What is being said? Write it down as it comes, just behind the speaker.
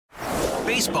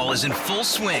Baseball is in full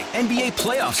swing. NBA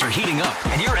playoffs are heating up,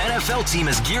 and your NFL team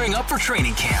is gearing up for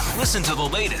training camp. Listen to the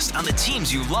latest on the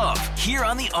teams you love here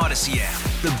on the Odyssey app.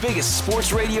 The biggest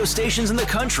sports radio stations in the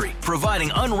country,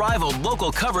 providing unrivaled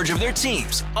local coverage of their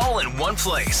teams, all in one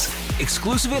place.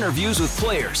 Exclusive interviews with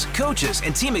players, coaches,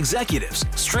 and team executives,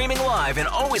 streaming live and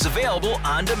always available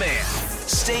on demand.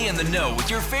 Stay in the know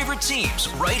with your favorite teams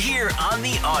right here on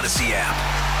the Odyssey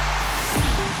app.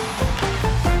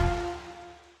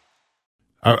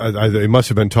 They must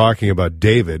have been talking about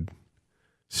David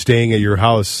staying at your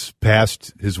house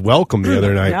past his welcome the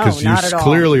other night, because you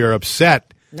clearly are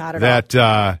upset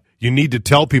that you need to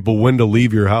tell people when to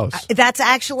leave your house. That's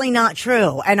actually not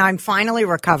true, and I'm finally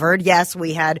recovered. Yes,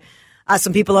 we had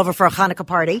some people over for a Hanukkah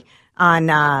party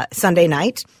on Sunday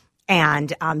night.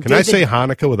 And can I say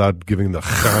Hanukkah without giving the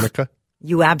Hanukkah?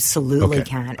 You absolutely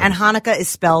can. And Hanukkah is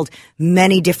spelled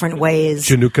many different ways.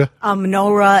 Chanukah? A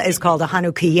menorah is called a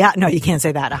Hanukkah. No, you can't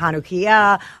say that. A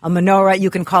Hanukkah, a menorah.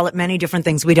 You can call it many different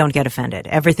things. We don't get offended.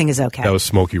 Everything is okay. That was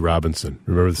Smokey Robinson.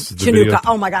 Remember the Chanukah. video?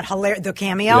 Oh, my God. Hilarious. The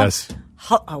cameo? Yes.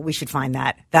 Oh, we should find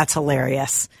that. That's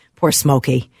hilarious. Poor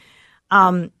Smokey.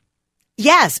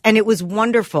 Yes, and it was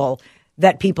wonderful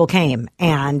that people came,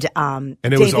 and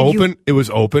it was open. It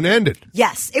was open-ended.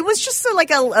 Yes, it was just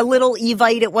like a little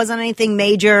Evite. It wasn't anything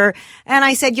major. And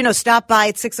I said, stop by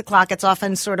at 6:00. It's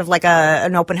often sort of like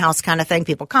an open house kind of thing.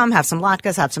 People come, have some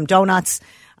latkes, have some donuts,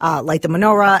 light the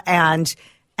menorah,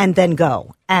 and then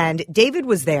go. And David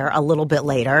was there a little bit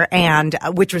later, and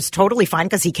which was totally fine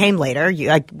because he came later. You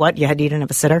had to eat and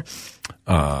have a sitter,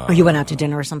 or you went out to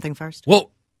dinner or something first? Well.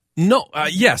 No,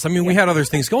 yes. I mean, we had other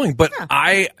things going, but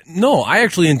I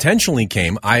actually intentionally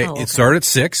came. It started at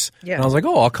 6, and I was like,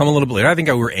 I'll come a little bit later. I think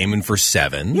we were aiming for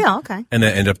 7. Yeah, okay. And it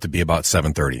ended up to be about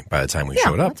 7:30 by the time we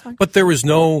showed up. But there was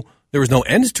no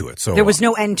end to it. So there was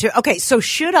no end to. Okay, so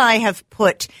should I have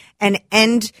put an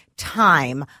end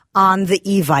time on the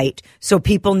Evite so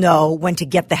people know when to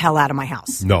get the hell out of my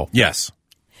house? No. Yes.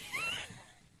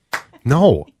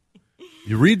 No.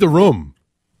 You read the room.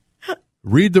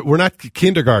 We're not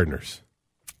kindergartners.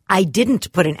 I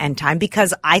didn't put an end time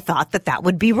because I thought that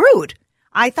would be rude.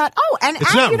 I thought,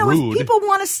 it's not rude. If people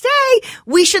want to stay,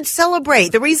 we should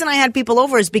celebrate. The reason I had people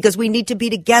over is because we need to be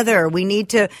together. We need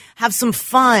to have some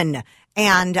fun.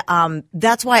 And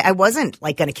that's why I wasn't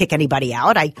going to kick anybody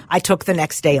out. I took the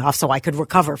next day off so I could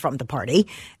recover from the party.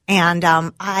 And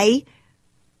I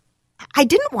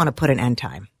didn't want to put an end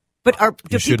time. But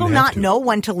do people not know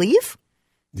when to leave?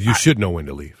 You should know when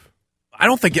to leave. I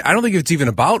don't think it's even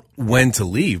about when to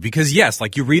leave, because yes,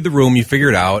 like you read the room, you figure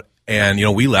it out, and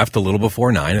we left a little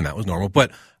before 9, and that was normal.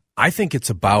 But I think it's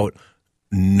about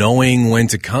knowing when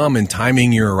to come and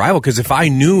timing your arrival. Because if I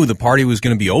knew the party was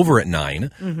going to be over at 9,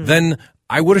 then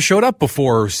I would have showed up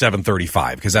before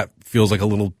 7:35, because that feels like a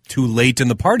little too late in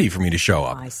the party for me to show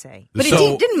up. I see, but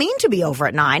it didn't mean to be over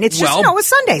at 9. It's just it was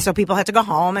Sunday, so people had to go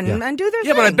home and do their thing.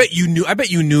 Yeah, but I bet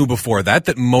you knew before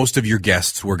that most of your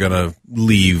guests were going to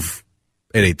leave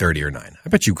at 8:30 or 9. I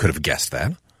bet you could have guessed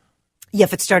that. Yeah,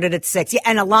 if it started at 6. Yeah,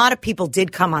 and a lot of people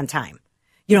did come on time.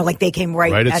 Like they came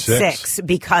right at 6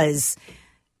 because,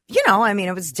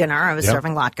 it was dinner. I was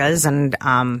serving latkes and,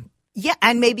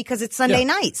 and maybe because it's Sunday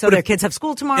night. So their kids have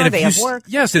school tomorrow. They have work.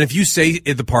 Yes, and if you say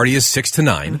the party is 6 to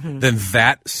 9, then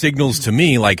that signals to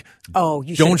me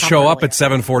you don't show up at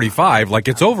 7:45 like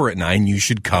it's over at 9. You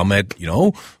should come at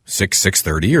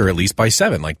 6:30 or at least by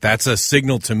 7. That's a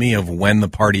signal to me of when the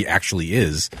party actually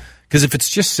is. Because if it's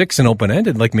just 6 and open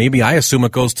ended, maybe I assume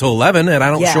it goes till 11 and I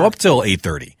don't show up till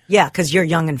 8:30. Yeah, because you're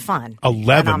young and fun.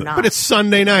 11, but it's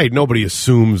Sunday night. Nobody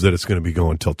assumes that it's going to be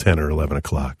going till 10 or 11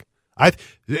 o'clock.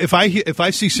 If I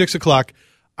see 6 o'clock,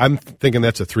 I'm thinking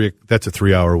that's a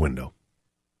 3-hour window.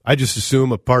 I just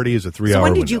assume a party is a 3-hour window. So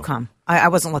when did you come? I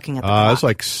wasn't looking at the clock. It was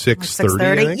like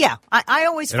 6:30. Yeah, I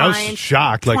always find. And I was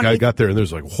shocked. I got there and there's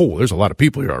there's a lot of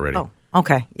people here already. Oh,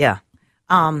 okay, yeah.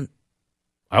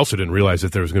 I also didn't realize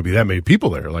that there was going to be that many people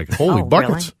there. Holy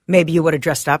buckets. Really? Maybe you would have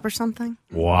dressed up or something?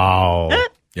 Wow.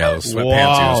 Yeah, those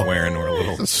sweatpants he was wearing were a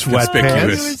little sweatpants. It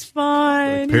was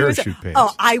fun. Parachute pants.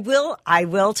 Oh, I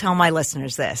will tell my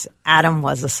listeners this. Adam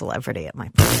was a celebrity at my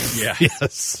party. Yeah.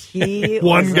 Yes. He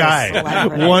One was guy. A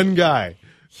celebrity. One guy.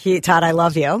 Todd, I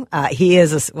love you. He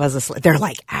they're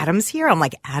like, Adam's here? I'm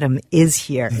like, Adam is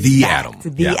here. The Adam.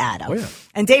 Adam. Oh, yeah.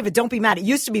 And David, don't be mad. It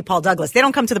used to be Paul Douglas. They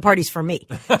don't come to the parties for me.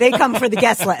 They come for the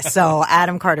guest list. So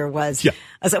Adam Carter was. Yeah.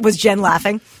 Was Jen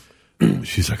laughing?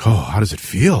 She's like, how does it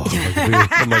feel?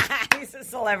 I'm like, he's a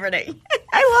celebrity.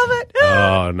 I love it.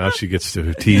 Oh, now she gets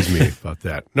to tease me about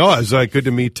that. No, it's good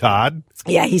to meet Todd.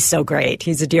 Yeah, he's so great.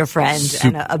 He's a dear friend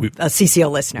and a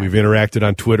CCO listener. We've interacted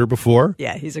on Twitter before.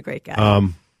 Yeah, he's a great guy.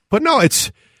 But no,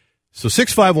 it's so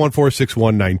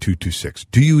 651-461-9226.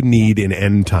 Do you need an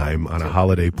end time on a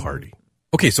holiday party?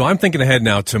 Okay, so I'm thinking ahead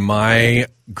now to my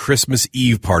Christmas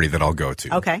Eve party that I'll go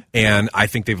to. Okay. And I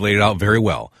think they've laid it out very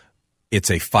well. It's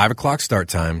a 5 o'clock start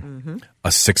time,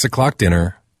 a 6 o'clock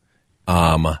dinner,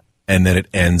 and then it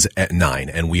ends at 9.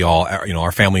 And we all,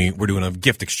 our family, we're doing a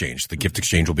gift exchange. The gift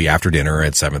exchange will be after dinner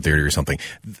at 7:30 or something.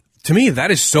 To me, that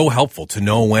is so helpful to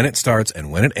know when it starts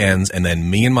and when it ends. And then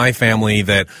me and my family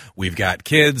that we've got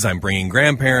kids, I'm bringing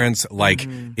grandparents,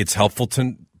 it's helpful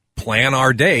to plan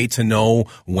our day to know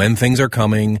when things are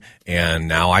coming, and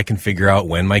now I can figure out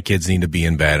when my kids need to be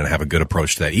in bed and have a good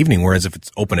approach to that evening. Whereas if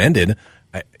it's open-ended,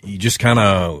 you just kind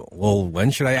of, when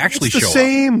should I actually It's the show up?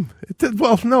 same.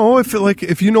 Well, no,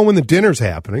 if you know when the dinner's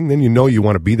happening, then you know you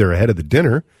want to be there ahead of the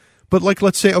dinner. But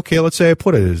let's say I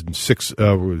put it as 6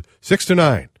 to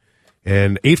 9.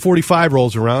 And 8:45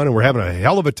 rolls around, and we're having a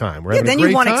hell of a time. We're having then a great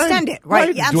you want to time. extend it,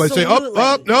 right? Do I say Absolutely.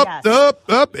 up, Yes.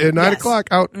 at 9 Yes. o'clock,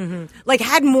 out? Like,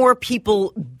 had more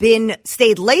people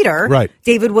stayed later, Right.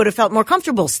 David would have felt more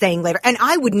comfortable staying later. And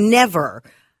I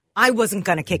wasn't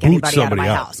going to kick anybody out of my somebody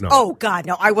out, house. no. Oh, God,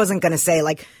 no. I wasn't going to say,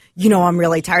 I'm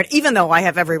really tired, even though I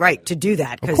have every right to do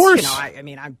that. Of course.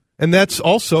 I'm And that's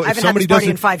also I if haven't had somebody this party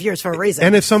doesn't in 5 years for a reason.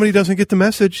 And if somebody doesn't get the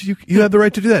message, you have the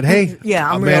right to do that. Hey, Yeah,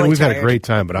 I'm man, really we've had a tired. great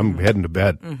time, but I'm heading to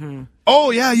bed. Oh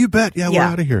yeah, you bet. Yeah, we're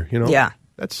Yeah. out of here. Yeah.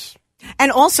 That's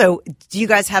And also, do you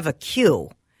guys have a cue?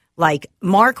 Like,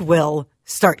 Mark will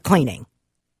start cleaning.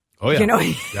 oh yeah,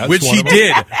 That's Which one he of them.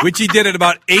 did. Which he did at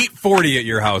about 8:40 at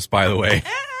your house, by the way.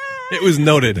 It was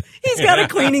noted. He's got a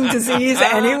cleaning disease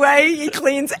anyway. He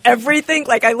cleans everything.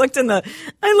 Like, I looked in the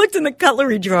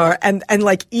cutlery drawer, and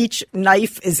like each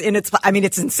knife is in its. I mean,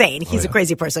 it's insane. He's a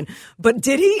crazy person. But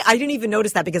did he? I didn't even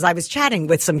notice that because I was chatting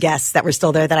with some guests that were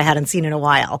still there that I hadn't seen in a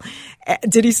while.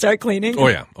 Did he start cleaning? Oh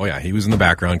yeah. He was in the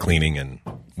background cleaning, and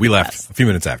we left a few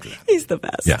minutes after that. He's the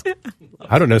best. Yeah.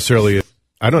 I don't necessarily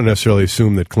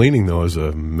assume that cleaning though is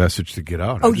a message to get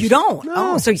out. Oh, you don't?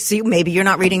 No. Oh, so you see, maybe you're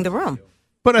not reading the room.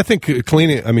 But I think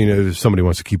cleaning. I mean, if somebody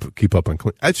wants to keep up on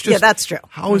clean, it's just that's true.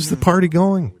 How is the party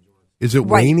going? Is it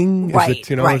Right. waning? Is Right.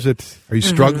 it Right. Is it? Are you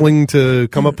struggling to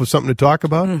come up with something to talk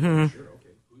about?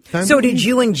 So did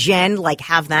you and Jen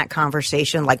have that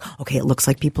conversation? Like, okay, it looks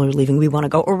like people are leaving. We want to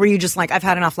go, or were you just like, I've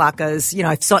had enough latkes.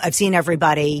 I've seen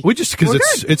everybody. We just because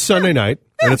We're it's Sunday night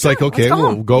and it's like, sure. okay, Let's go we'll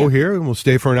home. go here and we'll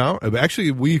stay for an hour.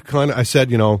 Actually, I said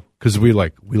because we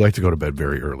like to go to bed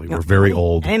very early. We're very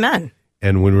old. Amen.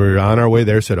 And when we were on our way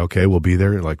there, said, okay, we'll be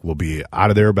there. We'll be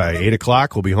out of there by 8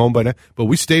 o'clock. We'll be home by 9. But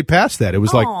we stayed past that. It was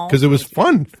because it was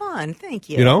fun. Fun. Thank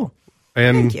you.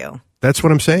 And Thank you. That's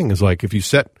what I'm saying is if you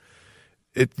set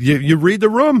it, you read the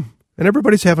room and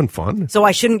everybody's having fun. So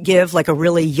I shouldn't give a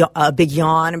really big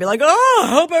yawn and be like, oh, I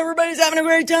hope everybody's having a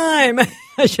great time.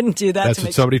 I shouldn't do that. That's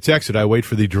what somebody texted. I wait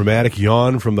for the dramatic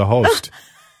yawn from the host.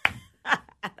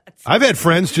 I've had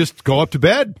friends just go up to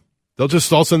bed. They'll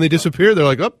just all of a sudden they disappear. They're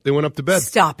like, oh, they went up to bed.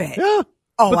 Stop it. Yeah.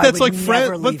 Oh, but that's I would friends.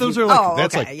 never But leave those you.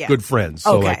 are good friends.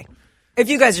 So Okay. If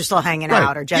you guys are still hanging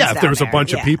out or Jen's if there was down a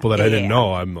bunch there. of people that Yeah, I didn't yeah.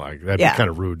 know, I'm like, that'd be kind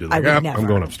of rude to I would I'm never.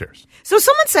 going upstairs. So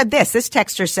someone said this. This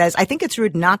texter says, I think it's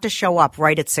rude not to show up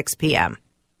right at 6 p.m.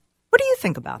 What do you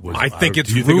think about that? I think it's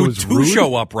Do you think it rude was to rude?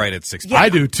 show up right at 6 I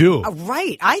do too.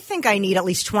 Right. I think I need at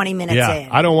least 20 minutes in.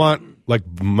 I don't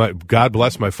want God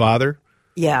bless my father.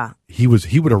 Yeah. He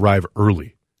would arrive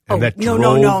early. And that no.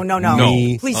 drove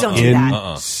me Please don't do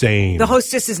that. insane. The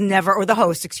hostess is never, or the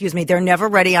host, excuse me, they're never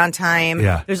ready on time.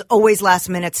 Yeah. There's always last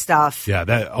minute stuff. Yeah,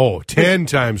 10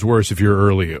 times worse if you're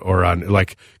early or on,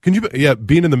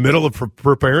 being in the middle of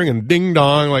preparing and ding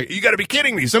dong, you got to be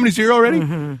kidding me. Somebody's here already?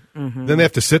 Then they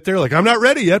have to sit there I'm not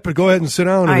ready yet, but go ahead and sit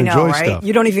down and I know, enjoy right? stuff.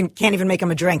 You can't even make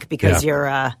them a drink because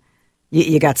you're,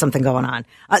 you got something going on.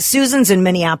 Susan's in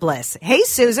Minneapolis. Hey,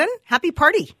 Susan, happy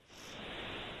party.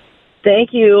 Thank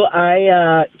you.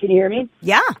 Can you hear me?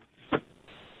 Yeah.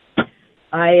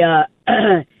 I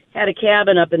had a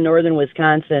cabin up in northern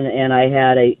Wisconsin, and I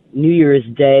had a New Year's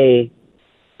Day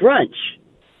brunch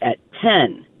at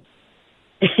 10.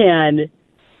 And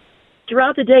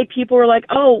throughout the day, people were like,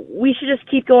 oh, we should just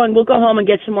keep going. We'll go home and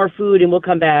get some more food, and we'll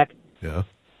come back. Yeah.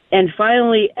 And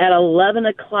finally, at 11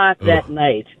 o'clock that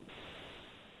night,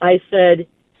 I said,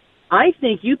 I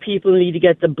think you people need to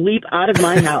get the bleep out of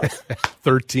my house.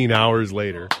 13 hours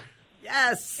later.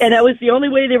 Yes. And that was the only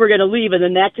way they were going to leave. And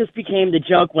then that just became the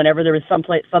joke whenever there was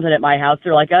something at my house.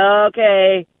 They're like, oh,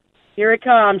 okay, here it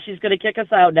comes. She's going to kick us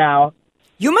out now.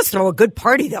 You must throw a good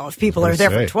party, though, if people are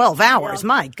there for 12 hours.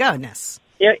 My goodness.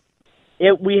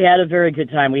 We had a very good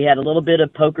time. We had a little bit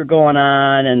of poker going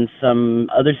on and some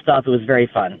other stuff. It was very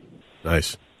fun.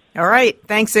 Nice. All right.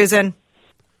 Thanks, Susan.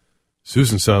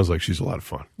 Susan sounds like she's a lot of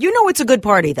fun. You know it's a good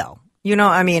party, though. You know,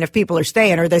 I mean, if people are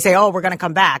staying or they say, oh, we're going to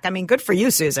come back. I mean, good for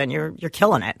you, Susan. You're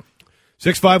killing it.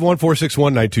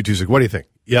 651-461-9226. What do you think?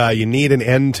 Yeah, you need an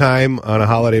end time on a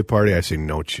holiday party? I say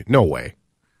no way.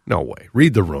 No way.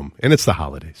 Read the room. And it's the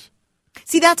holidays.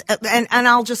 See, that's and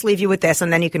I'll just leave you with this,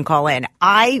 and then you can call in.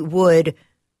 I would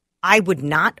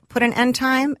not put an end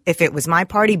time if it was my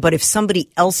party, but if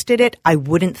somebody else did it, I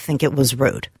wouldn't think it was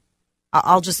rude.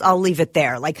 I'll leave it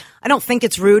there. Like, I don't think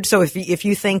it's rude. So if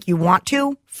you think you want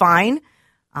to, fine.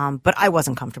 But I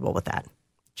wasn't comfortable with that.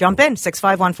 Jump in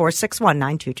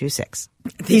 651-461-9226.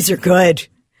 These are good.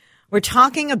 We're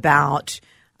talking about,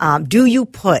 do you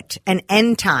put an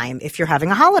end time if you're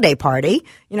having a holiday party?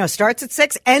 You know, starts at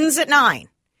 6, ends at 9.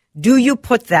 Do you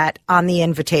put that on the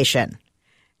invitation?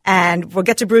 And we'll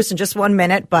get to Bruce in just 1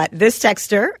 minute. But this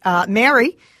texter,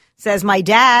 Mary, says, my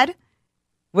dad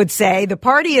would say the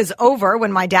party is over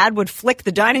when my dad would flick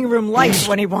the dining room lights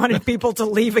when he wanted people to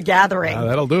leave a gathering.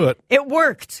 That'll do it. It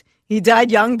worked. He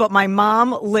died young, but my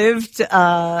mom lived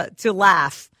to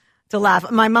laugh.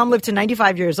 My mom lived to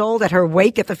 95 years old. At her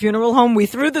wake at the funeral home, we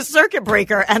threw the circuit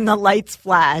breaker and the lights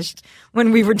flashed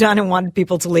when we were done and wanted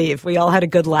people to leave. We all had a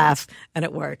good laugh, and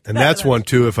it worked. And that's one,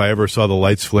 too. If I ever saw the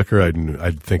lights flicker,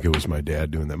 I'd think it was my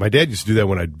dad doing that. My dad used to do that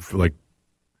when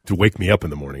to wake me up in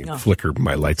the morning and flicker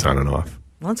my lights on and off.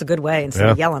 Well, that's a good way instead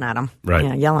of yelling at them. Right.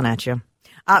 Yeah, yelling at you.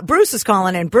 Bruce is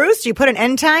calling in. Bruce, do you put an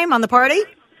end time on the party?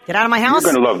 Get out of my house.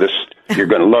 You're going to love this. You're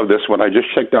going to love this one. I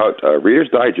just checked out Reader's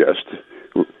Digest,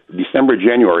 December,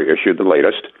 January issue, the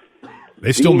latest.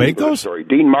 They still make those? Sorry,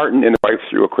 Dean Martin and his wife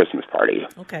threw a Christmas party.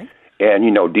 Okay. And,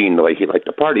 you know, Dean, the way he liked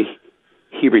to party,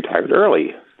 he retired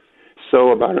early.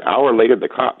 So about an hour later, the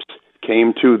cops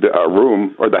came to the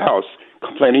room or the house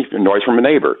complaining for noise from a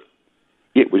neighbor.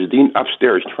 It was Dean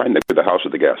upstairs trying to clear the house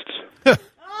of the guests.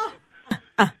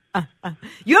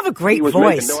 You have a great he was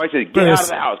voice. Making noises. Get Bruce. out of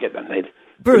the house. Get them.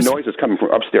 Bruce. The noise is coming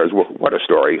from upstairs. What a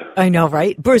story. I know,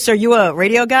 right? Bruce, are you a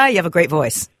radio guy? You have a great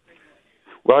voice.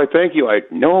 Well, I thank you.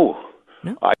 No.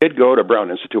 I did go to Brown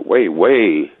Institute way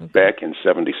back in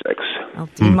 76. Oh,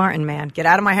 Dean Martin, man. Get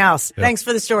out of my house. Yeah. Thanks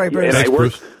for the story, Bruce. And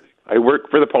I work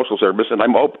for the Postal Service, and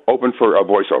I'm open for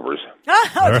voiceovers.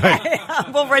 Okay. All right.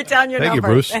 We'll write down your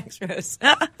number. Thank you, Bruce. Thanks, Bruce.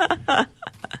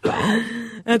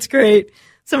 That's great.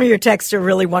 Some of your texts are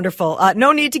really wonderful.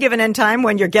 No need to give an end time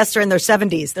when your guests are in their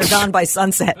 70s. They're gone by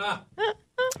sunset.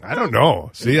 I don't know.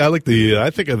 See, I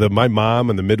think of my mom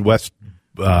and the Midwest,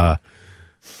 the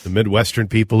Midwestern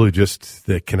people who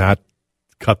they cannot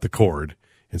cut the cord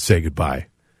and say goodbye.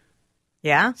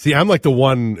 Yeah? See, I'm like the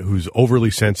one who's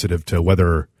overly sensitive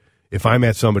to if I'm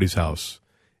at somebody's house,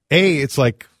 it's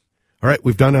like, all right,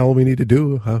 we've done all we need to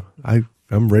do.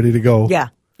 I'm ready to go. Yeah.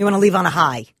 You want to leave on a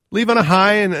high. Leave on a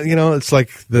high, and, it's like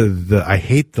I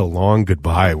hate the long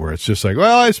goodbye where it's just like,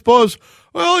 well, I suppose,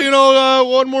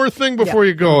 one more thing before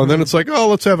you go. And then it's like, oh,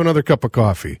 let's have another cup of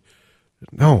coffee.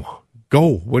 No,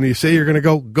 go. When you say you're going to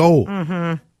go.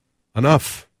 Mm-hmm.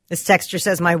 Enough. This texter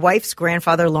says, my wife's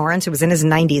grandfather, Lawrence, who was in his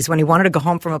 90s, when he wanted to go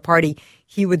home from a party,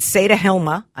 he would say to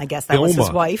Hilma, I guess that was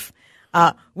his wife,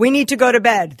 we need to go to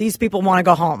bed. These people want to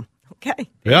go home. Okay.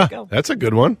 Yeah, that's a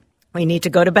good one. We need to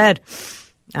go to bed.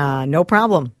 No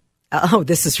problem.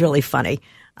 This is really funny.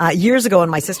 Years ago when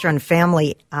my sister and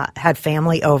family had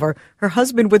family over, her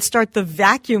husband would start the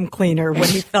vacuum cleaner when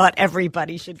he thought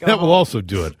everybody should go That home. will also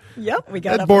do it. Yep, we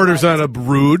got that borders on a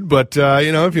rude, but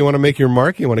if you want to make your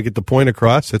mark, you want to get the point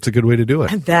across, that's a good way to do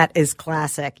it. That is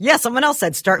classic. Yeah, someone else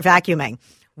said start vacuuming.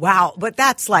 Wow, but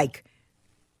that's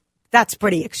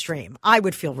pretty extreme. I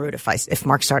would feel rude if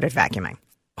Mark started vacuuming.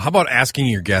 How about asking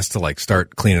your guests to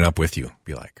start cleaning up with you?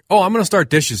 Be like, oh, I'm going to start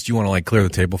dishes. Do you want to clear the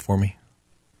table for me?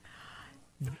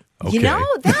 Okay.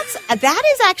 That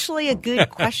is actually a good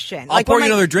question. I'll pour you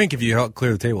another drink if you help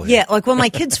clear the table here. Yeah, like when my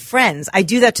kids' friends, I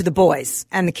do that to the boys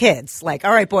and the kids. Like,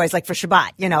 all right, boys, for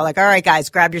Shabbat, all right, guys,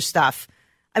 grab your stuff.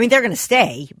 I mean, they're going to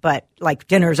stay, but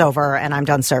dinner's over and I'm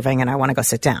done serving and I want to go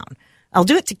sit down. I'll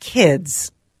do it to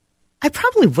kids. I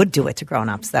probably would do it to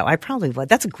grown-ups, though. I probably would.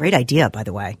 That's a great idea, by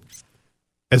the way.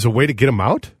 As a way to get them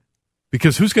out?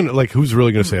 Because who's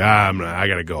really going to say, I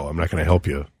got to go. I'm not going to help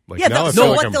you. What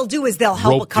they'll do is they'll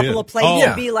help a couple of plates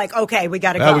and be like, okay, we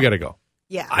got to go. We got to go.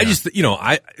 Yeah. I just,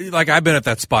 I've been at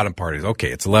that spot in parties.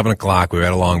 Okay, it's 11 o'clock. We've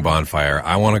had a long bonfire.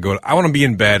 I want to be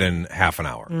in bed in half an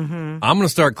hour. Mm-hmm. I'm going to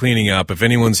start cleaning up. If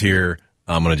anyone's here,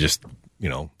 I'm going to just,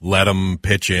 let them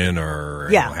pitch in or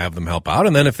have them help out.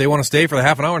 And then if they want to stay for the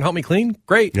half an hour and help me clean,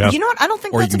 great. Yeah. You know what? I don't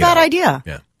think that's a bad idea.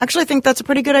 Yeah. Actually, I think that's a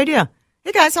pretty good idea.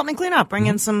 Hey, guys, help me clean up. Bring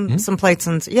in some plates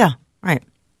and right.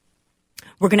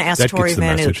 We're going to ask Torey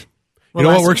Van Oot. You know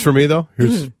what works for me, though?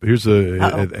 Here's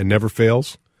a never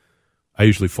fails. I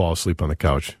usually fall asleep on the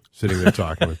couch, sitting there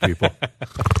talking with people.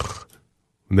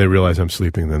 When they realize I'm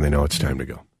sleeping, then they know it's time to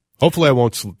go. Hopefully I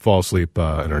won't fall asleep in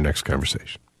our next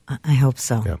conversation. I hope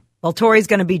so. Yeah. Well, Torey's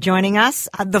going to be joining us.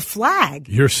 The flag.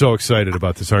 You're so excited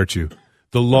about this, aren't you?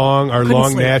 Our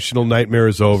long sleep. national nightmare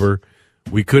is over.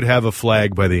 We could have a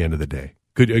flag by the end of the day.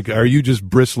 Are you just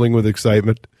bristling with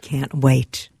excitement? Can't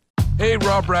wait. Hey,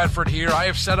 Rob Bradford here. I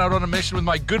have set out on a mission with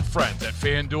my good friends at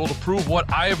FanDuel to prove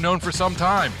what I have known for some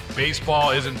time.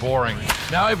 Baseball isn't boring.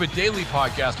 Now I have a daily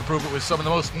podcast to prove it with some of the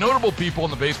most notable people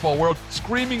in the baseball world,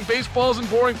 screaming baseball isn't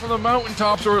boring from the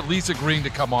mountaintops, or at least agreeing to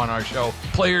come on our show.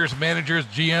 Players, managers,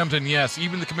 GMs, and yes,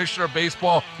 even the commissioner of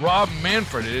baseball, Rob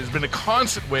Manfred. It has been a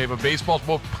constant wave of baseball's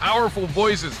most powerful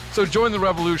voices. So join the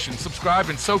revolution. Subscribe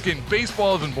and soak in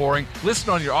Baseball Isn't Boring.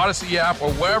 Listen on your Odyssey app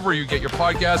or wherever you get your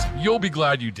podcasts. You'll be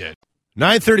glad you did.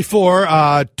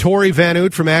 9:34, Torey Van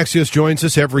Oot from Axios joins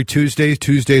us every Tuesday.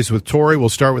 Tuesdays with Torey. We'll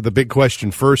start with the big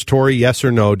question first. Torey, yes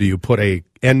or no, do you put a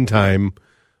end time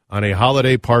on a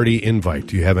holiday party invite?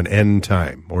 Do you have an end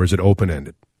time, or is it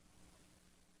open-ended?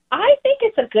 I think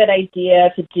it's a good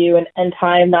idea to do an end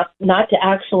time, not to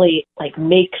actually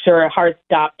make sure a hard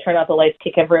stop, turn out the lights,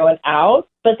 kick everyone out,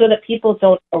 but so that people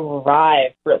don't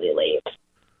arrive really late.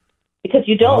 Because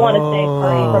you don't want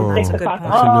to stay from 6 o'clock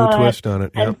That's a new twist on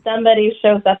it. and somebody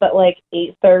shows up at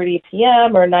 8:30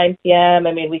 p.m. or 9 p.m.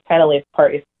 I mean, we kind of leave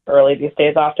parties early these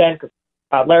days often because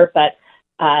toddler, but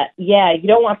you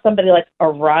don't want somebody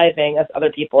arriving as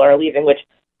other people are leaving, which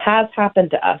has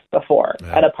happened to us before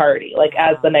at a party,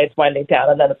 as the night's winding down,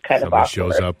 and then it's kind Somebody of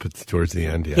awkward. shows up towards the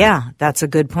end. Yeah, that's a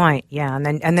good point. Yeah,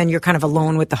 and then you're kind of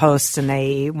alone with the hosts, and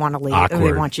they want to leave. Awkward.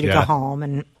 They want you to go home,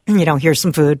 and here's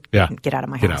some food. Yeah. Get out of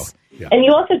my Get house. out. Yeah. And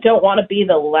you also don't want to be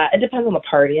the last. It depends on the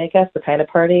party, I guess, the kind of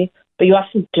party. But you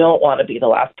also don't want to be the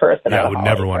last person. Yeah, I would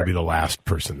never want to be the last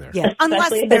person there. Yeah,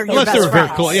 unless Especially they're if your they're best very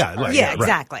friends. cool. Yeah, yeah, right.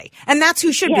 exactly. And that's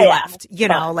who should be Yeah.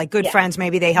 left. Good friends.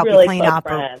 Maybe they help Really you clean close up.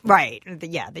 friends. Right.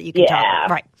 Yeah, that you can talk about.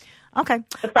 Right. Okay.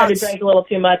 Probably drank a little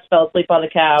too much, fell asleep on the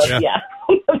couch. Yeah.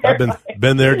 I've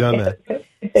been there, done that.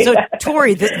 So,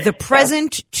 Torey, the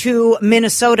present to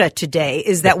Minnesota today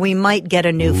is that we might get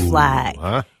a new flag.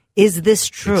 Huh? Is this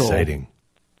true? Exciting.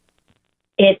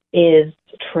 It is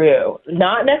true.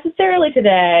 Not necessarily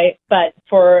today, but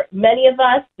for many of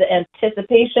us, the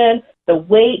anticipation, the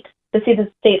wait to see the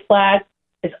state flag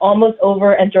is almost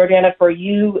over. And Jordana, for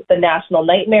you, the national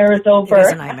nightmare is over. It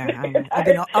is a nightmare. I've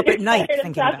been up at night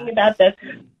thinking talking about this.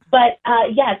 But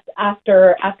yes,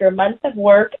 after months of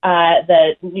work,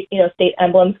 the State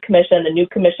Emblems Commission, the new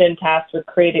commission tasked with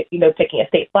picking a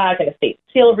state flag and a state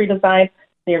seal redesign,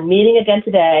 they're meeting again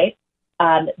today.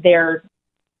 Their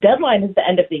deadline is the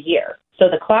end of the year, so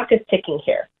the clock is ticking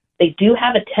here. They do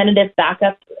have a tentative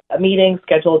backup meeting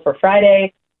scheduled for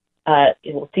Friday.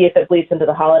 We'll see if it bleeds into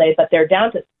the holiday, but they're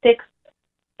down to 6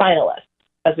 finalists,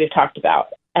 as we've talked about.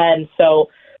 And so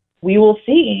we will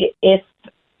see if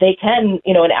they can,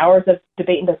 in hours of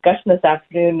debate and discussion this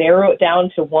afternoon, narrow it down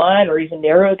to 1 or even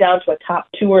narrow it down to a top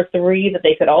 2 or 3 that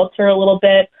they could alter a little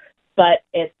bit. But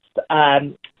it's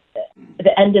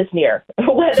the end is near.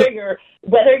 whether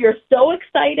you're so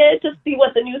excited to see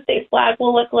what the new state flag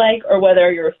will look like, or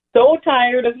whether you're so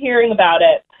tired of hearing about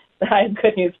it, I have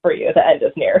good news for you. The end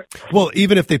is near. Well,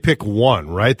 even if they pick one,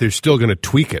 right, they're still going to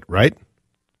tweak it, right?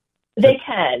 They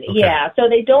can, Okay. yeah. So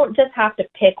they don't just have to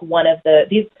pick one of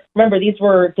these. Remember, these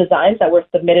were designs that were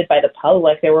submitted by the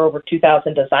public. There were over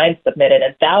 2,000 designs submitted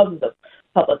and thousands of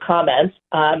public comments.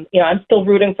 I'm still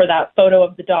rooting for that photo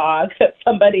of the dog that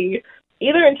somebody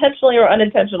either intentionally or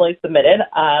unintentionally submitted.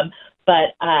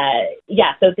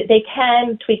 So they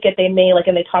can tweak it. They may,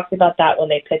 and they talked about that when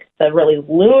they picked the really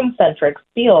loon-centric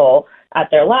seal at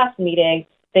their last meeting.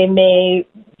 They may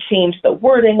change the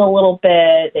wording a little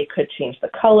bit. They could change the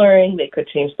coloring. They could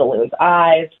change the loon's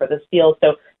eyes for the seal.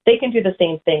 So they can do the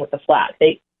same thing with the flag.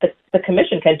 The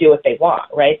commission can do what they want,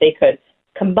 right? They could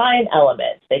combine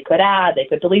elements. They could add. They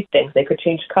could delete things. They could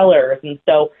change colors. And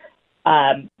so,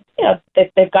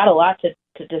 they've got a lot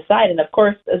to decide. And of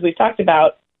course, as we've talked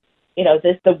about,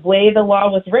 the way the law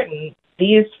was written,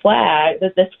 this flag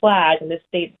and this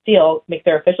state seal make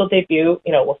their official debut.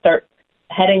 We'll start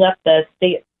heading up the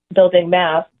state building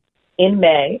mast in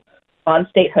May on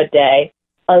Statehood Day,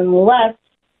 unless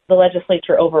the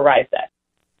legislature overrides it.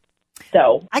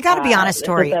 So I got to be honest,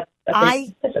 Torey.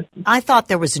 I thought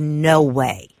there was no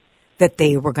way that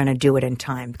they were going to do it in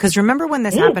time, because remember when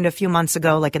this happened a few months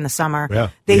ago, in the summer,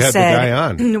 they said the guy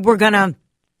on. we're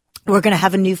going to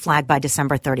have a new flag by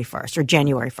December 31st or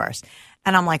January 1st.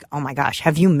 And I'm like, oh my gosh,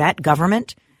 have you met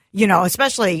government?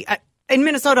 Especially, in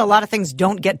Minnesota, a lot of things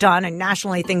don't get done, and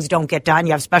nationally things don't get done.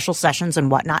 You have special sessions and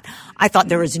whatnot. I thought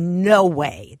there is no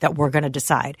way that we're going to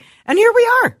decide. And here we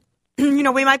are.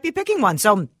 We might be picking one.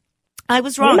 So I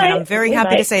was wrong, and I'm very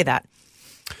happy to say that.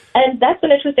 And that's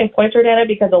an interesting point, Jordana,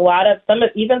 because some of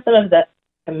the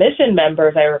commission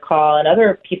members, I recall, and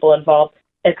other people involved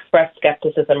expressed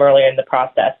skepticism earlier in the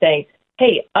process, saying,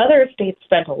 hey, other states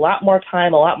spent a lot more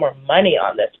time, a lot more money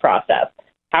on this process.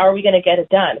 How are we going to get it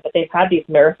done? But they've had these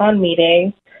marathon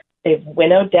meetings. They've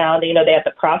winnowed down. They had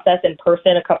the process in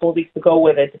person a couple of weeks ago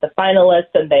with the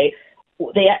finalists, and they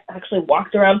actually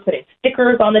walked around putting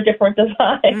stickers on the different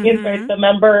designs, right, the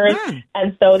members.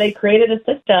 And so they created a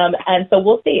system. And so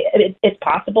we'll see. It's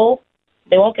possible.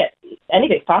 They won't get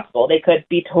anything's possible. They could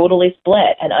be totally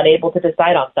split and unable to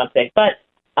decide on something. But,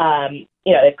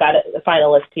 they've got a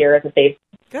finalist here that they've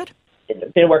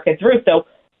been working through. So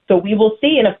we will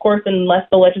see. And, of course, unless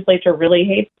the legislature really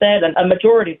hates it, and a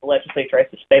majority of the legislature, I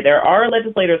should say, there are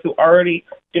legislators who already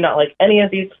do not like any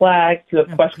of these flags, who have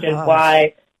questioned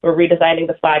why we're redesigning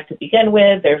the flag to begin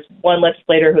with. There's one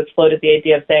legislator who's floated the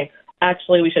idea of saying,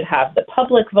 actually, we should have the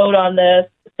public vote on this.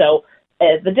 So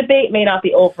the debate may not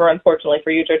be over, unfortunately,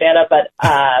 for you, Jordana, but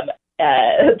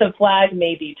the flag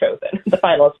may be chosen. The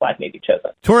finalist flag may be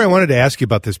chosen. Torey, I wanted to ask you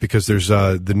about this because there's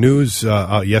the news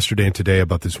yesterday and today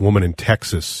about this woman in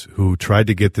Texas who tried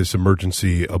to get this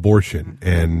emergency abortion,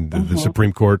 and the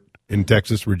Supreme Court in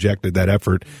Texas rejected that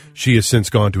effort. She has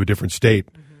since gone to a different state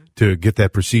to get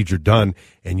that procedure done.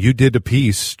 And you did a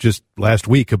piece just last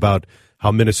week about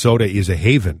how Minnesota is a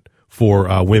haven for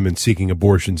women seeking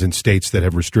abortions in states that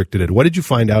have restricted it. What did you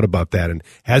find out about that? And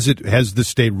has the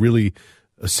state really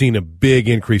seen a big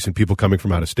increase in people coming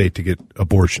from out of state to get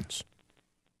abortions?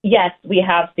 Yes, we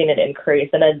have seen an increase.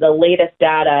 And then the latest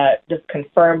data just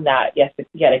confirmed that. Yes,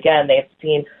 yet again, they've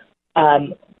seen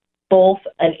both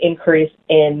an increase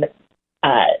in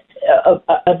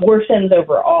abortions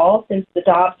overall since the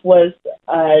Dobbs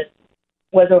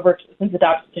since the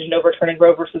Dobbs decision overturning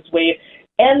Roe versus Wade,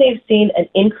 and they've seen an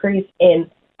increase in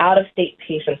out-of-state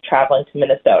patients traveling to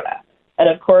Minnesota. And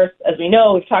of course, as we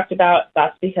know, we've talked about,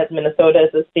 that's because Minnesota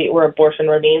is a state where abortion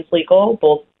remains legal,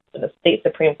 both in the state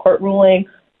Supreme Court ruling,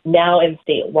 now in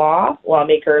state law.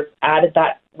 Lawmakers added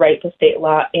that right to state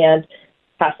law and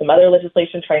passed some other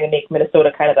legislation trying to make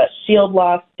Minnesota kind of a shield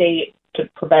law state to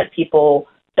prevent people,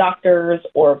 doctors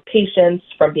or patients,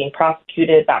 from being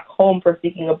prosecuted back home for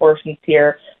seeking abortions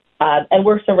here. And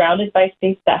we're surrounded by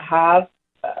states that have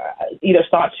either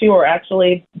sought to or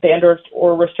actually banned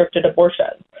or restricted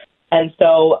abortions. And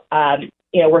so,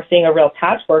 we're seeing a real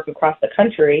patchwork across the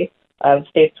country of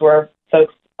states where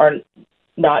folks are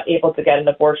not able to get an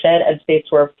abortion and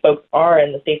states where folks are,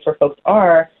 and the states where folks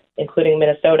are, including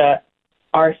Minnesota,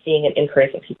 are seeing an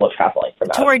increase in people traveling from out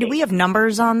of state. Torey, do we have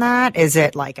numbers on that? Is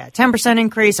it like a 10%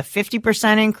 increase, a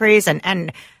 50% increase?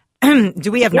 And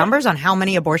do we have numbers on how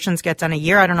many abortions get done a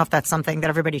year? I don't know if that's something that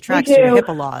everybody tracks through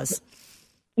HIPAA laws.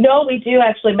 No, we do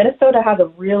actually. Minnesota has a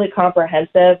really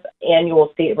comprehensive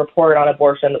annual state report on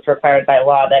abortion that's required by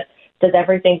law that does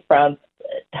everything from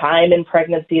time in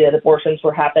pregnancy that abortions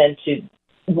were happened to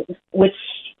which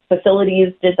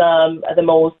facilities did them the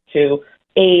most, to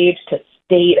age, to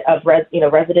state of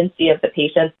residency of the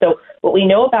patient. So what we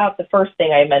know about the first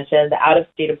thing I mentioned, the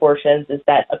out-of-state abortions, is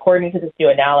that according to this new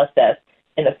analysis,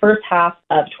 in the first half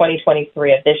of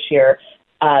 2023 of this year,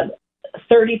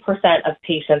 30% of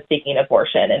patients seeking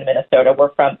abortion in Minnesota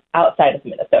were from outside of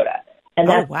Minnesota. And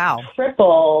that's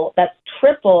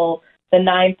triple the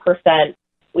 9%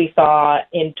 we saw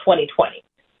in 2020.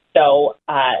 So,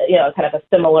 kind of a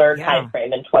similar time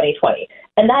frame in 2020.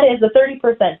 And that is, the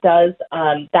 30% does,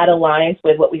 that aligns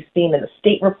with what we've seen in the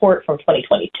state report from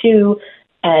 2022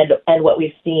 and what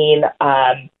we've seen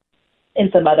in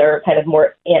some other kind of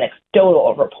more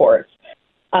anecdotal reports.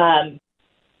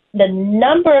 The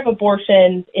number of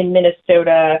abortions in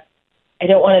Minnesota, I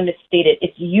don't want to misstate it,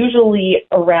 it's usually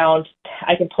around,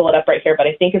 I can pull it up right here, but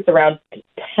I think it's around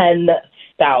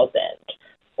 10,000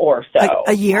 or so.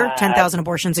 A year? 10,000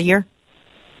 abortions a year?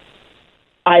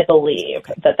 I believe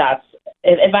that's,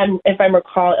 if I'm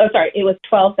recalling, it was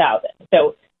 12,000.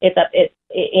 So it's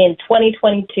in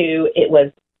 2022, it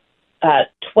was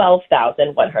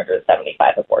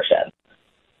 12,175 abortions.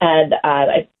 And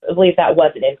I believe that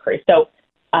was an increase. So,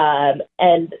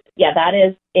 that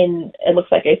is it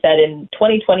looks like I said in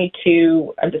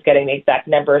 2022, I'm just getting the exact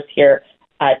numbers here,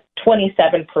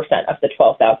 27% of the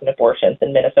 12,000 abortions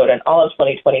in Minnesota in all of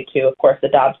 2022. Of course, the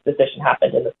Dobbs decision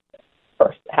happened in the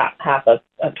first half of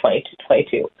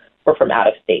 2022 were from out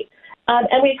of state.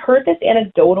 And we've heard this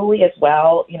anecdotally as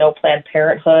well. Planned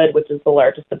Parenthood, which is the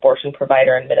largest abortion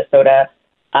provider in Minnesota,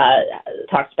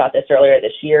 talked about this earlier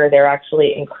this year. They're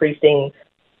actually increasing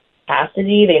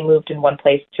capacity. They moved in one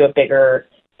place to a bigger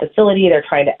facility. They're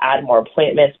trying to add more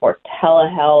appointments, more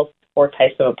telehealth, more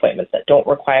types of appointments that don't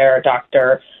require a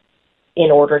doctor in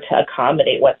order to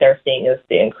accommodate what they're seeing as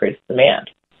the increased demand.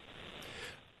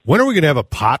 When are we going to have a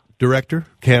pot director,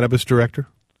 cannabis director?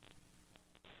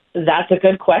 That's a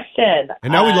good question.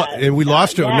 And now we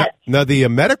lost her. Now the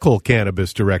medical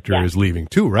cannabis director is leaving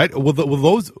too, right? Will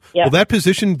that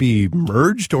position be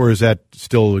merged, or is that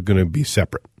still going to be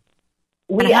separate?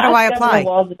 We how do I asked apply? Governor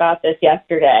Walz about this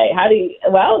yesterday.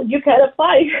 You can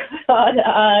apply.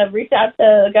 Reach out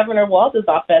to Governor Walz's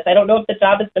office. I don't know if the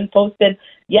job has been posted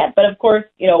yet, but of course,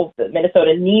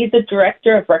 Minnesota needs a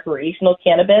director of recreational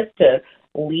cannabis to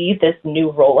lead this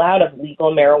new rollout of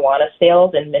legal marijuana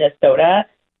sales in Minnesota.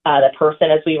 The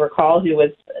person, as we recall, who was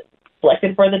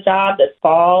selected for the job this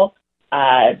fall,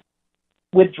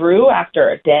 withdrew after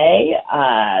a day.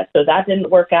 So that didn't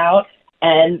work out.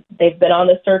 And they've been on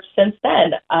the search since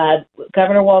then.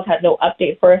 Governor Walz had no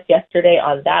update for us yesterday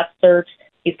on that search.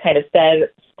 He's kind of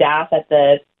said staff at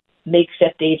the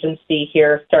makeshift agency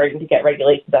here starting to get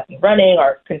regulations up and running,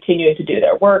 are continuing to do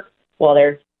their work while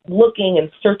they're looking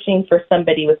and searching for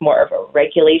somebody with more of a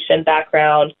regulation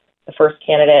background. The first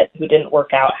candidate who didn't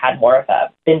work out had more of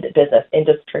a business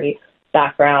industry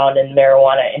background in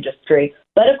marijuana industry.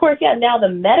 But of course, now the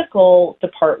medical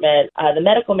department, the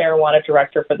medical marijuana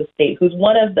director for the state, who's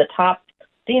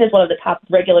seen as one of the top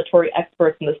regulatory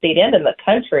experts in the state and in the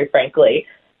country, frankly,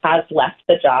 has left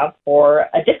the job for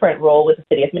a different role with the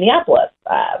city of Minneapolis,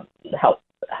 the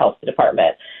health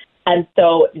department. And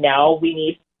so now we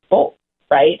need both,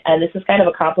 right? And this is kind of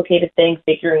a complicated thing,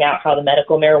 figuring out how the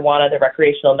medical marijuana, the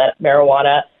recreational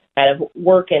marijuana kind of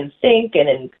work in sync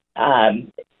and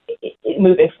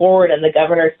moving forward. And the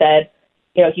governor said,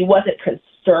 he wasn't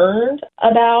concerned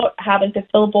about having to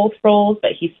fill both roles,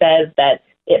 but he says that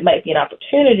it might be an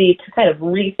opportunity to kind of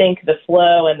rethink the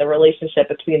flow and the relationship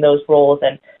between those roles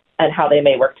and how they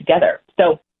may work together.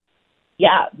 So,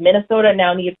 Minnesota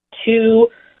now needs two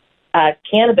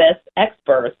cannabis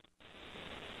experts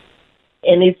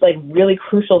in these really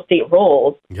crucial state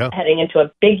roles heading into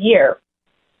a big year.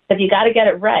 But you got to get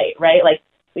it right? Like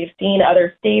we've seen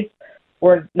other states.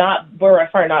 We're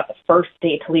far not the first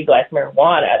state to legalize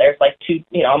marijuana. There's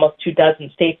almost 24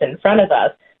 states in front of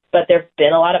us, but there've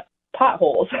been a lot of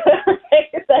potholes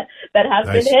that have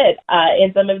been hit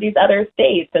in some of these other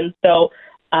states. And so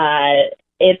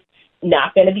it's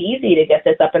not going to be easy to get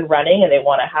this up and running, and they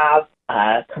want to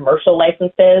have commercial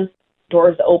licenses,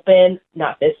 doors open,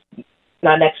 not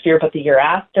next year, but the year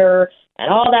after.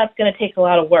 And all that's going to take a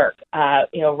lot of work,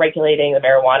 regulating the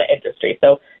marijuana industry.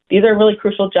 So these are really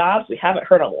crucial jobs. We haven't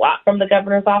heard a lot from the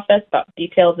governor's office about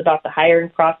details about the hiring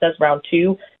process round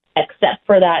 2, except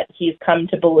for that he's come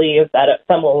to believe that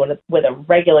someone with a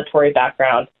regulatory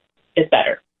background is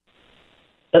better.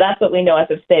 So that's what we know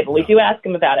as of today, but we do ask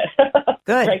him about it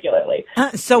regularly.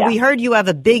 We heard you have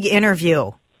a big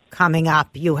interview coming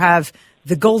up. You have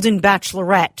the Golden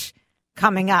Bachelorette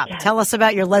coming up. Tell us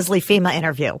about your Leslie Fema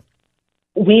interview.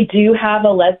 We do have a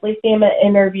Leslie Fema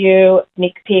interview,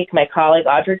 sneak peek. My colleague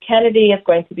Audrey Kennedy is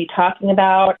going to be talking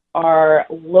about our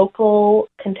local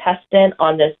contestant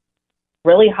on this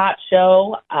really hot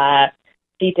show.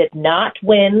 She did not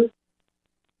win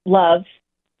love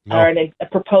or a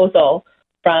proposal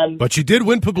from. But she did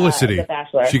win publicity. The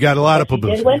Bachelor. She got a lot of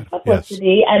publicity. She did win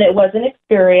publicity, and it was an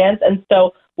experience. And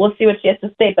so we'll see what she has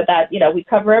to say. But we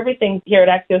cover everything here at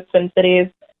Axios Twin Cities: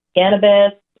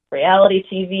 cannabis, reality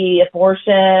TV,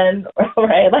 abortion,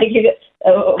 right? You get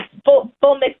a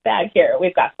full mixed bag here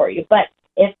we've got for you. But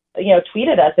if, tweet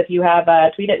at us if you have,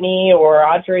 tweet at me or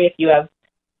Audrey if you have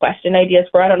question ideas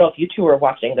for, I don't know if you two were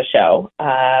watching the show,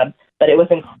 but it was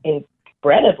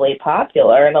incredibly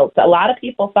popular. And a lot of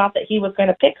people thought that he was going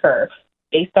to pick her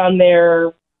based on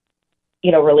their,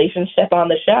 relationship on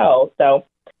the show. So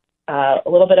a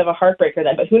little bit of a heartbreaker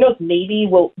then, but who knows, maybe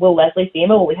will Leslie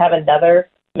Fema, will we have another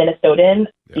Minnesotan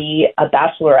be a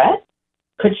bachelorette?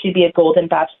 Could she be a golden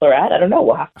bachelorette? I don't know.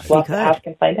 We'll have to ask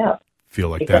and find out. Feel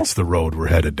like that's the road we're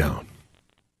headed down.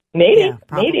 Maybe.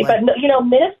 But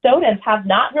Minnesotans have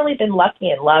not really been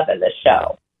lucky in love in this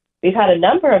show. We've had a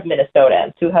number of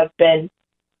Minnesotans who have been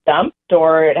dumped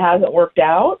or it hasn't worked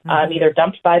out, either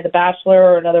dumped by the Bachelor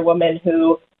or another woman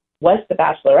who was the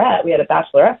Bachelorette. We had a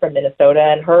Bachelorette from Minnesota,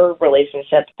 and her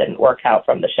relationship didn't work out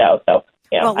from the show. So.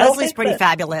 Leslie's pretty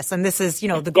fabulous, and this is,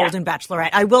 the Golden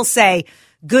Bachelorette. I will say,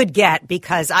 good get,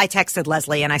 because I texted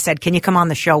Leslie and I said, can you come on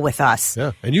the show with us?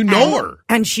 Yeah, and you know her.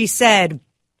 And she said,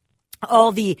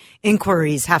 all the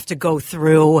inquiries have to go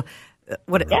through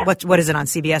What is it on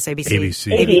CBS, ABC?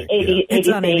 ABC. It's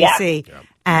on ABC. Yeah.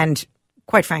 And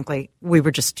quite frankly, we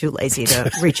were just too lazy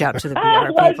to reach out to the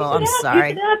PR people. I'm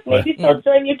sorry. Maybe they'll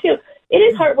join you too. It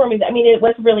is heartwarming. I mean, it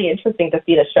was really interesting to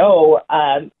see the show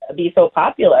be so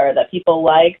popular that people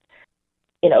liked,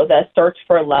 the search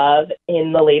for love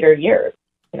in the later years.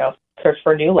 Search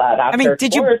for new love. After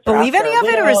did you believe any of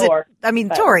it, or is it?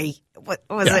 Torey, what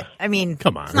was it? I mean,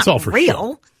 come on, it's all for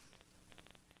real. Show.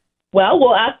 Well,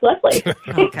 we'll ask Leslie.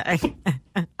 Okay,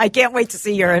 I can't wait to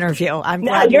see your interview. I'm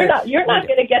glad you're not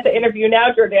going to get the interview now,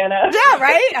 Jordana. Yeah,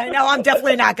 right. I know. I'm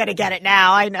definitely not going to get it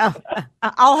now. I know.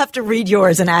 I'll have to read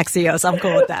yours in Axios. I'm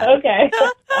cool with that. Okay.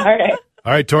 All right.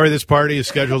 All right, Torey, this party is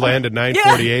scheduled to end at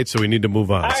 9:48, so we need to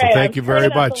move on. So thank you very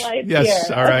much.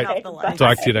 Yes, all right. Okay.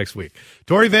 Talk to you next week.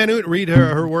 Torey Van Oot, read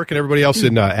her work and everybody else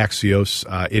in Axios.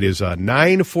 It is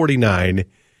 9:49.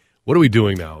 What are we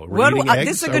doing now?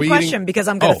 This is a good question because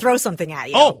I'm going to throw something at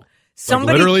you. Oh,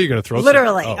 literally, you're going to throw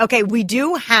literally. something? Okay, we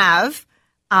do have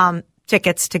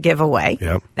tickets to give away.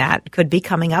 Yep. That could be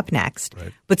coming up next.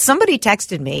 Right. But somebody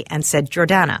texted me and said,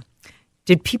 Jordana,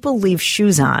 did people leave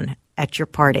shoes on at your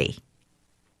party?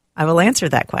 I will answer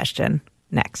that question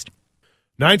next.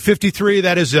 9:53,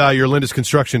 that is your Linda's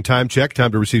Construction time check.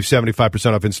 Time to receive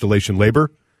 75% off installation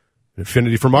labor.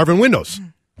 Infinity for Marvin Windows.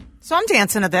 So I'm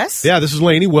dancing to this. Yeah, this is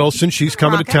Lainey Wilson. She's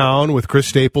coming to town with Chris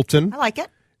Stapleton. I like it.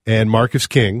 And Marcus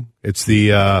King. It's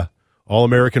the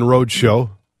All-American Road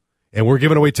Show. And we're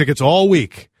giving away tickets all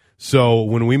week. So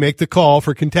when we make the call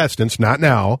for contestants, not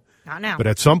now, but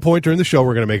at some point during the show,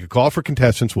 we're going to make a call for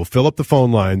contestants. We'll fill up the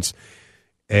phone lines.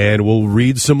 And we'll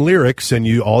read some lyrics, and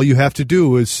all you have to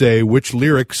do is say whose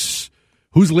lyrics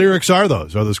are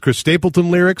those? Are those Chris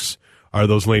Stapleton lyrics? Are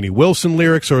those Lainey Wilson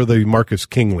lyrics, or are they Marcus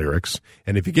King lyrics?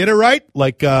 And if you get it right,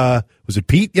 like, was it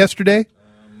Pete yesterday?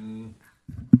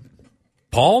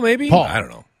 Paul, maybe? Paul. I don't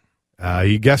know.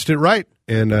 You guessed it right,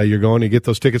 and you're going to get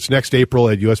those tickets next April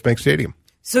at U.S. Bank Stadium.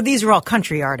 So these are all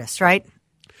country artists, right?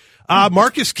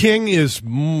 Marcus King is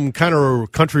kind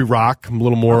of country rock, a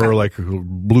little more like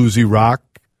bluesy rock.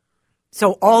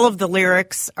 So all of the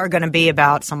lyrics are going to be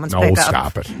about someone's pickup. No,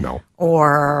 stop it. No.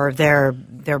 Or their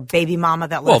baby mama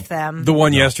that left them. The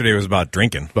one yesterday was about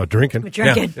drinking. About drinking.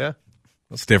 Yeah.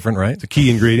 That's different, right? It's a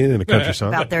key ingredient in a country song.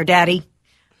 About their daddy.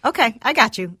 Okay, I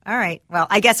got you. All right. Well,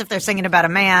 I guess if they're singing about a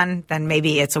man, then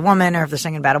maybe it's a woman. Or if they're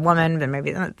singing about a woman, then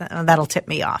maybe that'll tip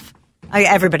me off.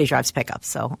 Everybody drives pickups,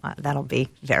 so that'll be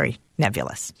very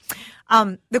nebulous.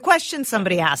 The question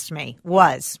somebody asked me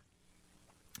was,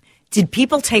 did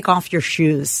people take off their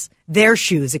shoes,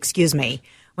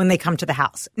 when they come to the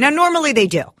house? Now, normally they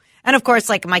do. And, of course,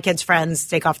 like my kids' friends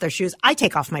take off their shoes. I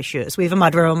take off my shoes. We have a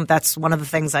mudroom. That's one of the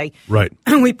things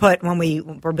we put when we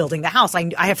were building the house.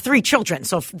 I have 3 children,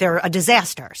 so they're a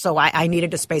disaster. So I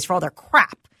needed a space for all their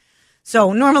crap.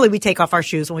 So normally we take off our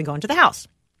shoes when we go into the house.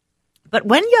 But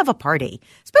when you have a party,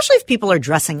 especially if people are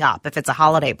dressing up, if it's a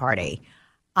holiday party,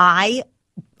 I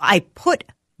put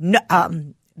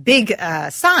big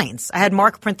signs. I had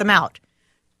Mark print them out.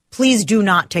 Please do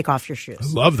not take off your shoes. I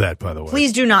love that, by the way.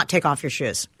 Please do not take off your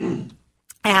shoes.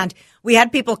 And we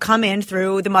had people come in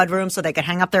through the mudroom so they could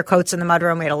hang up their coats in the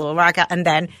mudroom. We had a little rack out, and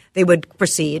then they would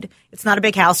proceed. It's not a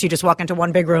big house. You just walk into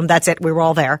one big room. That's it. We were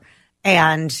all there.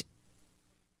 And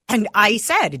I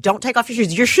said, don't take off your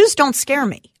shoes. Your shoes don't scare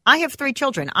me. I have 3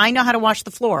 children. I know how to wash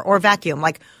the floor or vacuum.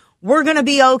 Like, we're going to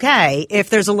be okay if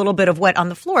there's a little bit of wet on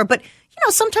the floor. But,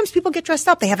 sometimes people get dressed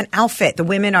up. They have an outfit. The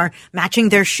women are matching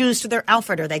their shoes to their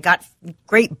outfit, or they got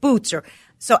great boots.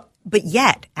 But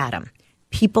yet, Adam,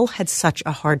 people had such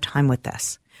a hard time with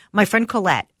this. My friend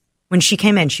Colette, when she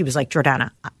came in, she was like,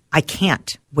 Jordana, I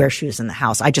can't wear shoes in the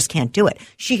house. I just can't do it.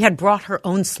 She had brought her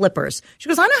own slippers. She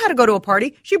goes, I know how to go to a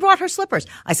party. She brought her slippers.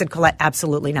 I said, Colette,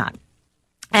 absolutely not.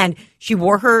 And she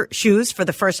wore her shoes for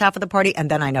the first half of the party,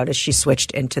 and then I noticed she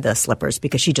switched into the slippers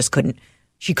because she just couldn't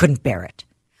bear it.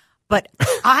 But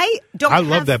I don't. I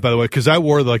love that, by the way, because I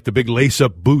wore like the big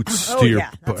lace-up boots to your,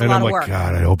 and I'm like,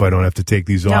 God, I hope I don't have to take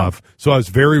these off. So I was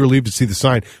very relieved to see the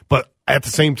sign, but at the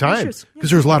same time, because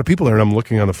there's a lot of people there, and I'm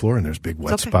looking on the floor, and there's big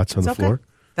wet spots on the floor.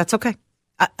 That's okay.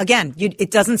 Again, it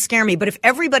doesn't scare me. But if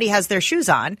everybody has their shoes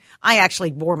on, I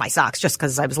actually wore my socks just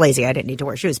because I was lazy. I didn't need to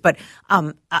wear shoes. But I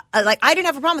didn't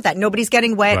have a problem with that. Nobody's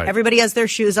getting wet. Right. Everybody has their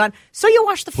shoes on. So you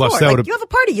wash the floor. Like, you have a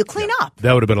party. You clean up.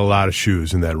 That would have been a lot of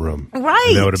shoes in that room. Right.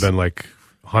 And that would have been like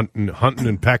hunting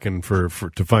and pecking to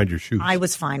find your shoes. I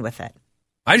was fine with it.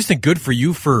 I just think good for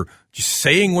you for just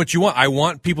saying what you want. I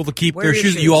want people to keep their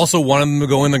shoes. You also want them to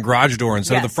go in the garage door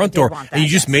instead of the front door. And you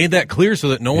just made that clear so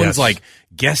that no one's like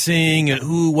guessing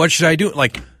what should I do?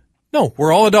 Like, no,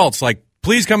 we're all adults. Like,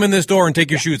 Please come in this door and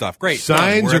take your shoes off. Great.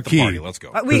 Signs We're are at the key. party. Let's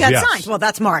go. We got Yes. signs. Well,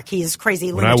 that's Mark. He's a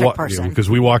crazy lunatic person. Because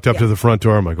we walked up to the front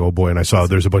door, I'm like, oh boy, and I saw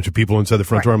there's a bunch of people inside the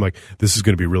front door. I'm like, this is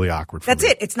going to be really awkward for That's me.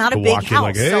 it. It's not a To big walk in house.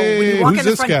 like, So when hey, you walk who's in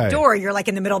the this front guy? door, you're like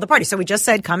in the middle of the party. So we just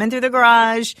said, come in through the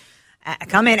garage,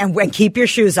 come in and keep your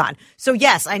shoes on. So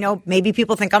yes, I know maybe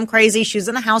people think I'm crazy, shoes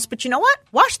in the house, but you know what?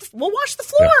 We'll wash the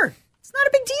floor. Yeah. It's not a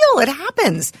big deal. It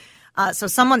happens. So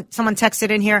someone texted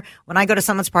in here, when I go to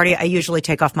someone's party, I usually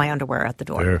take off my underwear at the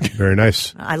door. Very, very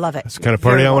nice. I love it. That's the kind of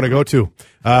party I want to go to.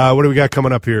 What do we got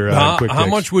coming up here? Quick How takes.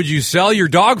 much would you sell your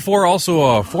dog for? Also,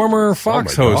 a former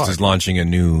Fox my host God. is launching a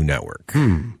new network.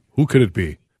 Who could it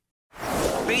be?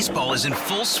 Baseball is in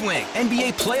full swing.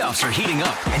 NBA playoffs are heating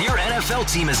up, and your NFL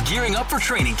team is gearing up for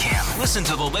training camp. Listen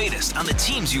to the latest on the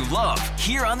teams you love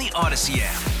here on the Odyssey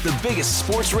app. The biggest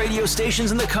sports radio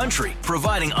stations in the country,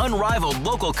 providing unrivaled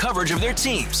local coverage of their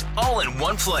teams, all in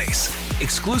one place.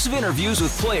 Exclusive interviews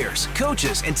with players,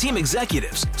 coaches, and team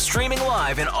executives, streaming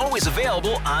live and always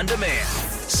available on demand.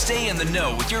 Stay in the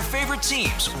know with your favorite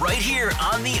teams right here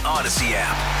on the Odyssey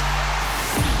app.